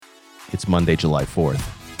It's Monday, July 4th,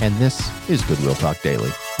 and this is Goodwill Talk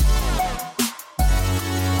Daily.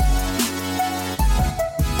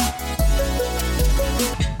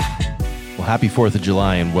 Well, happy 4th of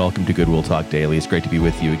July and welcome to Goodwill Talk Daily. It's great to be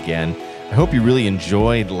with you again. I hope you really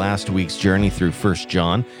enjoyed last week's journey through 1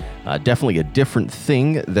 John. Definitely a different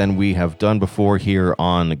thing than we have done before here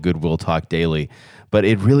on Goodwill Talk Daily. But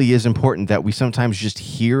it really is important that we sometimes just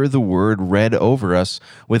hear the word read over us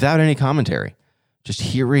without any commentary. Just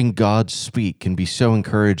hearing God speak can be so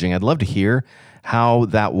encouraging. I'd love to hear how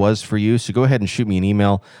that was for you. So go ahead and shoot me an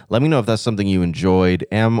email. Let me know if that's something you enjoyed.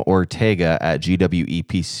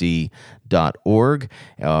 mortega@gwepc.org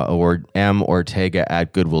or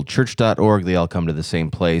mortega@goodwillchurch.org. They all come to the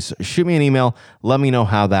same place. Shoot me an email. Let me know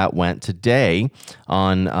how that went today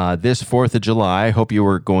on this 4th of July. I hope you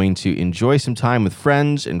are going to enjoy some time with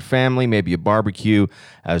friends and family, maybe a barbecue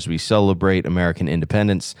as we celebrate American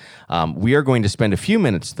independence. We are going to spend a few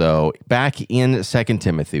minutes, though, back in 2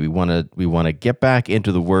 Timothy. We want to get back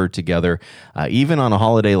into the Word together. Even on a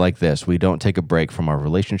holiday like this, we don't take a break from our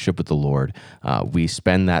relationship with the Lord. We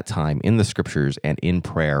spend that time in the Scriptures and in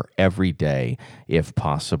prayer every day, if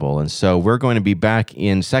possible. And so we're going to be back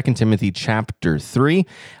in 2 Timothy chapter 3.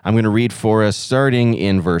 I'm going to read for us starting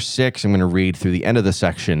in verse 6. I'm going to read through the end of the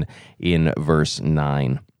section in verse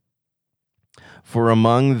 9. For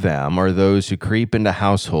among them are those who creep into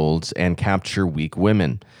households and capture weak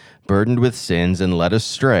women, burdened with sins and led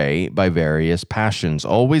astray by various passions,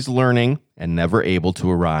 always learning and never able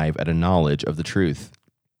to arrive at a knowledge of the truth.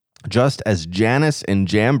 Just as Jannes and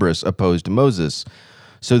Jambres opposed Moses,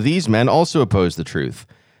 so these men also oppose the truth,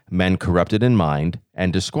 men corrupted in mind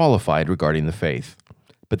and disqualified regarding the faith.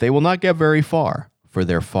 But they will not get very far, for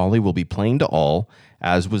their folly will be plain to all,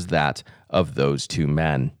 as was that of those two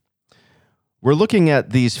men. We're looking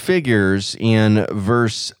at these figures in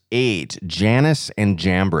verse 8, Jannes and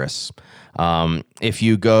Jambres. If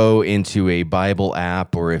you go into a Bible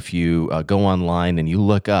app or if you go online and you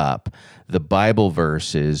look up the Bible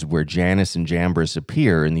verses where Jannes and Jambres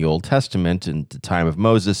appear in the Old Testament in the time of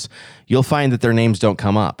Moses, you'll find that their names don't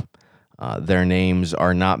come up. Their names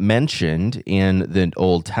are not mentioned in the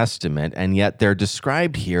Old Testament, and yet they're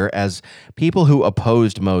described here as people who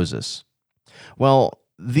opposed Moses. Well,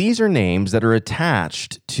 these are names that are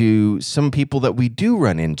attached to some people that we do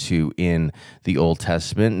run into in the Old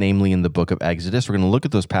Testament, namely in the book of Exodus. We're going to look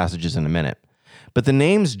at those passages in a minute. But the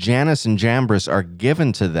names Jannes and Jambres are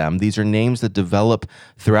given to them. These are names that develop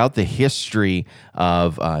throughout the history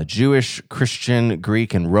of Jewish, Christian,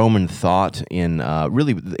 Greek, and Roman thought in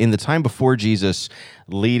the time before Jesus,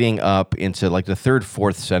 leading up into like the 3rd,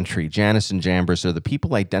 4th century. Jannes and Jambres are the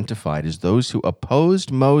people identified as those who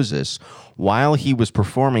opposed Moses while he was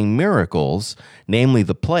performing miracles, namely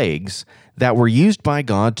the plagues, that were used by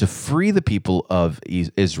God to free the people of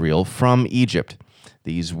Israel from Egypt.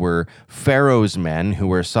 These were Pharaoh's men who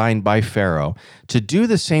were assigned by Pharaoh to do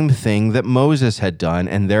the same thing that Moses had done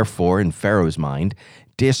and therefore, in Pharaoh's mind,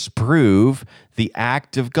 disprove the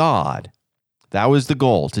act of God. That was the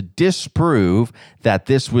goal, to disprove that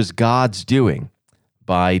this was God's doing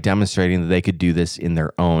by demonstrating that they could do this in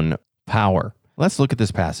their own power. Let's look at this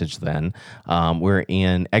passage then. We're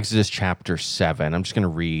in Exodus chapter 7. I'm just going to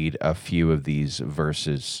read a few of these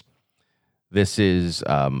verses. This is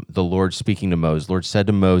the Lord speaking to Moses. The Lord said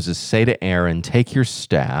to Moses, "Say to Aaron, take your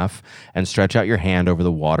staff and stretch out your hand over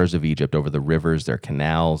the waters of Egypt, over the rivers, their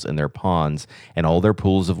canals, and their ponds, and all their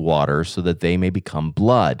pools of water, so that they may become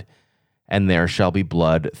blood. And there shall be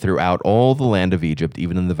blood throughout all the land of Egypt,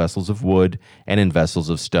 even in the vessels of wood and in vessels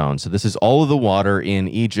of stone." So this is all of the water in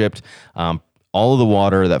Egypt, all of the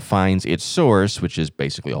water that finds its source, which is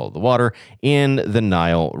basically all of the water, in the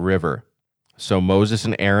Nile River. So Moses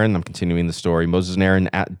and Aaron, I'm continuing the story, Moses and Aaron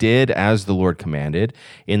did as the Lord commanded.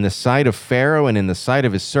 In the sight of Pharaoh and in the sight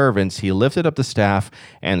of his servants, he lifted up the staff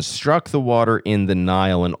and struck the water in the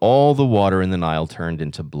Nile, and all the water in the Nile turned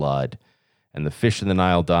into blood. And the fish in the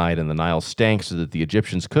Nile died, and the Nile stank, so that the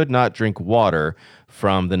Egyptians could not drink water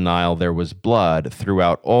from the Nile. There was blood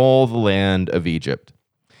throughout all the land of Egypt.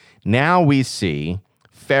 Now we see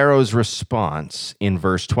Pharaoh's response in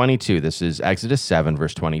verse 22. This is Exodus 7,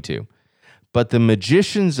 verse 22. But the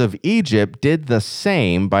magicians of Egypt did the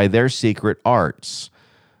same by their secret arts.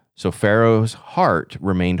 So Pharaoh's heart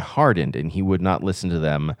remained hardened, and he would not listen to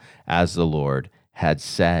them as the Lord had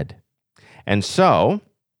said. And so,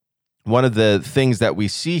 one of the things that we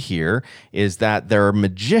see here is that there are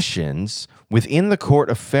magicians within the court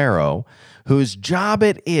of Pharaoh whose job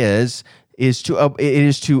it is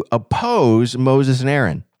to oppose Moses and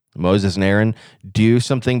Aaron. Moses and Aaron do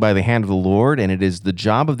something by the hand of the Lord, and it is the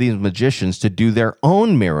job of these magicians to do their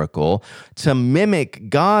own miracle, to mimic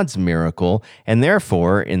God's miracle, and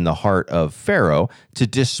therefore, in the heart of Pharaoh, to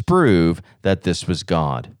disprove that this was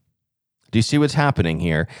God. Do you see what's happening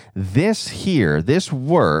here? This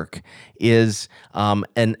work is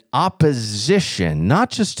an opposition, not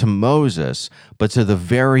just to Moses, but to the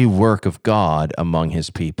very work of God among his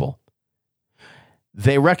people.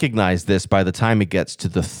 They recognize this by the time it gets to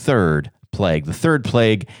the third plague. The third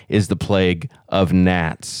plague is the plague of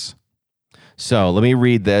gnats. So let me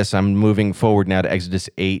read this. I'm moving forward now to Exodus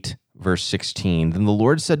 8, verse 16. Then the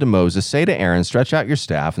Lord said to Moses, say to Aaron, stretch out your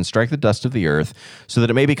staff and strike the dust of the earth so that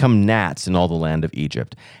it may become gnats in all the land of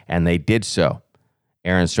Egypt. And they did so.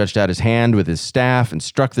 Aaron stretched out his hand with his staff and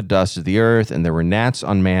struck the dust of the earth, and there were gnats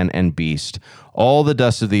on man and beast. All the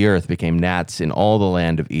dust of the earth became gnats in all the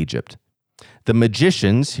land of Egypt. The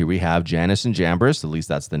magicians, here we have Jannes and Jambres, at least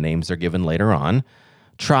that's the names they're given later on,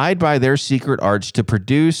 tried by their secret arts to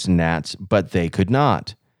produce gnats, but they could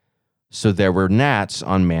not. So there were gnats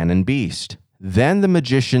on man and beast. Then the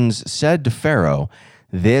magicians said to Pharaoh,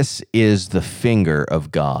 this is the finger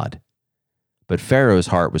of God. But Pharaoh's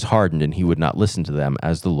heart was hardened, and he would not listen to them,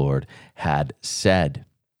 as the Lord had said.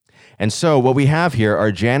 And so what we have here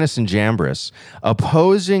are Jannes and Jambres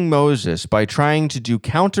opposing Moses by trying to do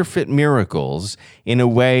counterfeit miracles in a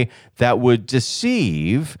way that would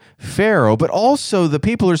deceive Pharaoh, but also the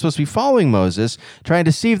people who are supposed to be following Moses, trying to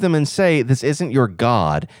deceive them and say, this isn't your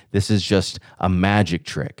God, this is just a magic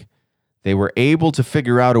trick. They were able to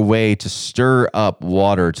figure out a way to stir up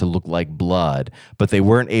water to look like blood, but they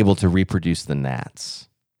weren't able to reproduce the gnats.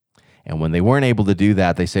 And when they weren't able to do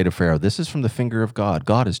that, they say to Pharaoh, this is from the finger of God.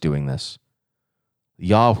 God is doing this.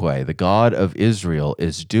 Yahweh, the God of Israel,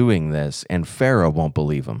 is doing this, and Pharaoh won't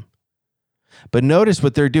believe him. But notice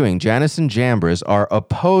what they're doing. Jannes and Jambres are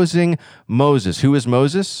opposing Moses. Who is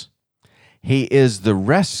Moses? He is the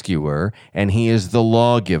rescuer, and he is the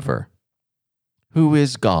lawgiver. Who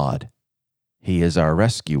is God? He is our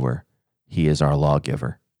rescuer. He is our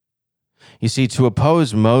lawgiver. You see, to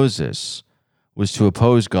oppose Moses was to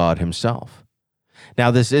oppose God himself. Now,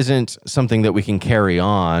 this isn't something that we can carry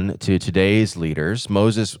on to today's leaders.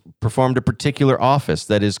 Moses performed a particular office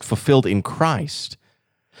that is fulfilled in Christ.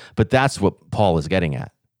 But that's what Paul is getting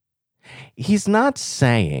at. He's not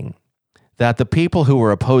saying that the people who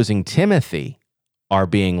were opposing Timothy are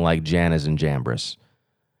being like Jannes and Jambres.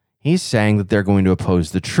 He's saying that they're going to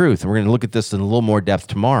oppose the truth. And we're going to look at this in a little more depth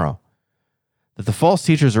tomorrow. That the false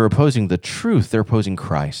teachers are opposing the truth. They're opposing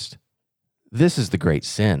Christ. This is the great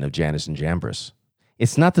sin of Jannes and Jambres.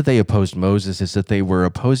 It's not that they opposed Moses, it's that they were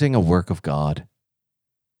opposing a work of God.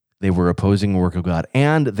 They were opposing a work of God,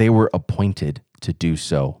 and they were appointed to do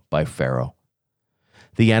so by Pharaoh.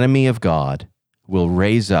 The enemy of God will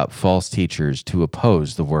raise up false teachers to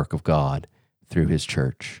oppose the work of God through his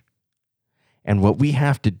church. And what we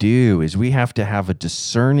have to do is we have to have a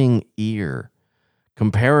discerning ear,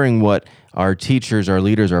 comparing what our teachers, our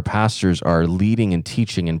leaders, our pastors are leading and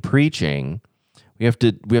teaching and preaching. We have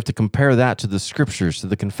to compare that to the scriptures, to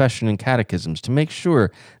the confession and catechisms, to make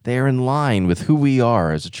sure they are in line with who we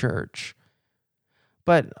are as a church.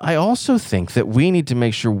 But I also think that we need to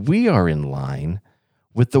make sure we are in line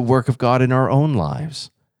with the work of God in our own lives.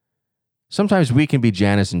 Sometimes we can be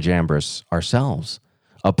Jannes and Jambres ourselves,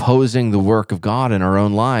 opposing the work of God in our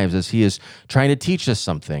own lives as he is trying to teach us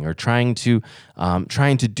something or trying to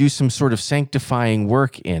do some sort of sanctifying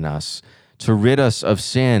work in us to rid us of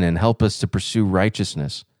sin and help us to pursue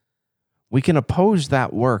righteousness. We can oppose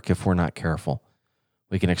that work if we're not careful.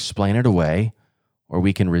 We can explain it away, or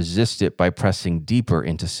we can resist it by pressing deeper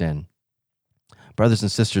into sin. Brothers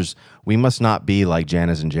and sisters, we must not be like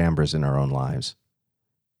Jannes and Jambres in our own lives.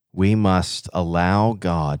 We must allow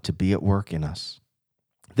God to be at work in us.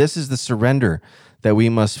 This is the surrender that we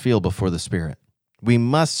must feel before the Spirit. We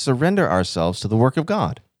must surrender ourselves to the work of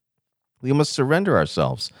God. We must surrender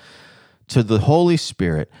ourselves to the Holy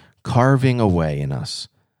Spirit carving away in us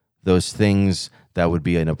those things that would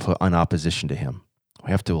be in opposition to him.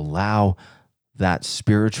 We have to allow that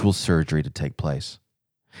spiritual surgery to take place.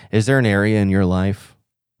 Is there an area in your life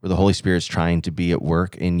where the Holy Spirit's trying to be at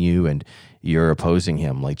work in you and you're opposing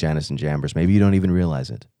him like Jannes and Jambres? Maybe you don't even realize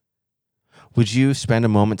it. Would you spend a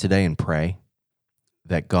moment today and pray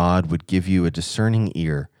that God would give you a discerning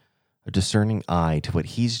ear, a discerning eye to what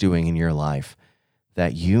he's doing in your life,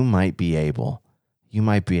 that you might be able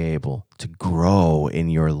to grow in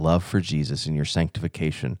your love for Jesus and your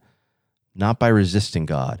sanctification, not by resisting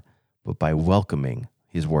God, but by welcoming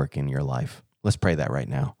his work in your life. Let's pray that right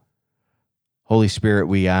now. Holy Spirit,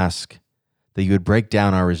 we ask that you would break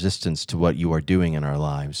down our resistance to what you are doing in our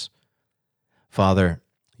lives. Father,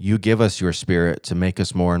 you give us your Spirit to make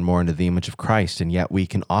us more and more into the image of Christ, and yet we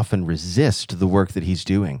can often resist the work that he's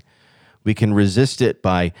doing. We can resist it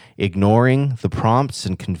by ignoring the prompts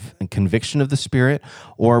and conviction of the Spirit,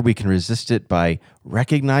 or we can resist it by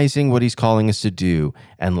recognizing what he's calling us to do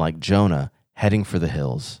and, like Jonah, heading for the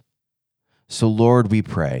hills. So, Lord, we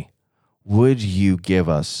pray, would you give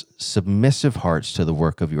us submissive hearts to the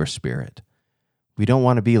work of your Spirit? We don't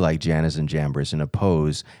want to be like Jannes and Jambres and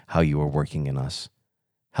oppose how you are working in us.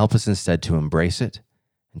 Help us instead to embrace it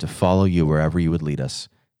and to follow you wherever you would lead us,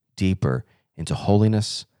 deeper into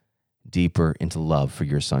holiness, deeper into love for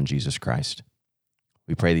your Son, Jesus Christ.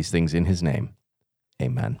 We pray these things in his name.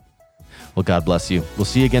 Amen. Well, God bless you. We'll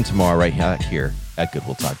see you again tomorrow right here at Good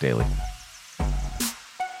Will Talk Daily.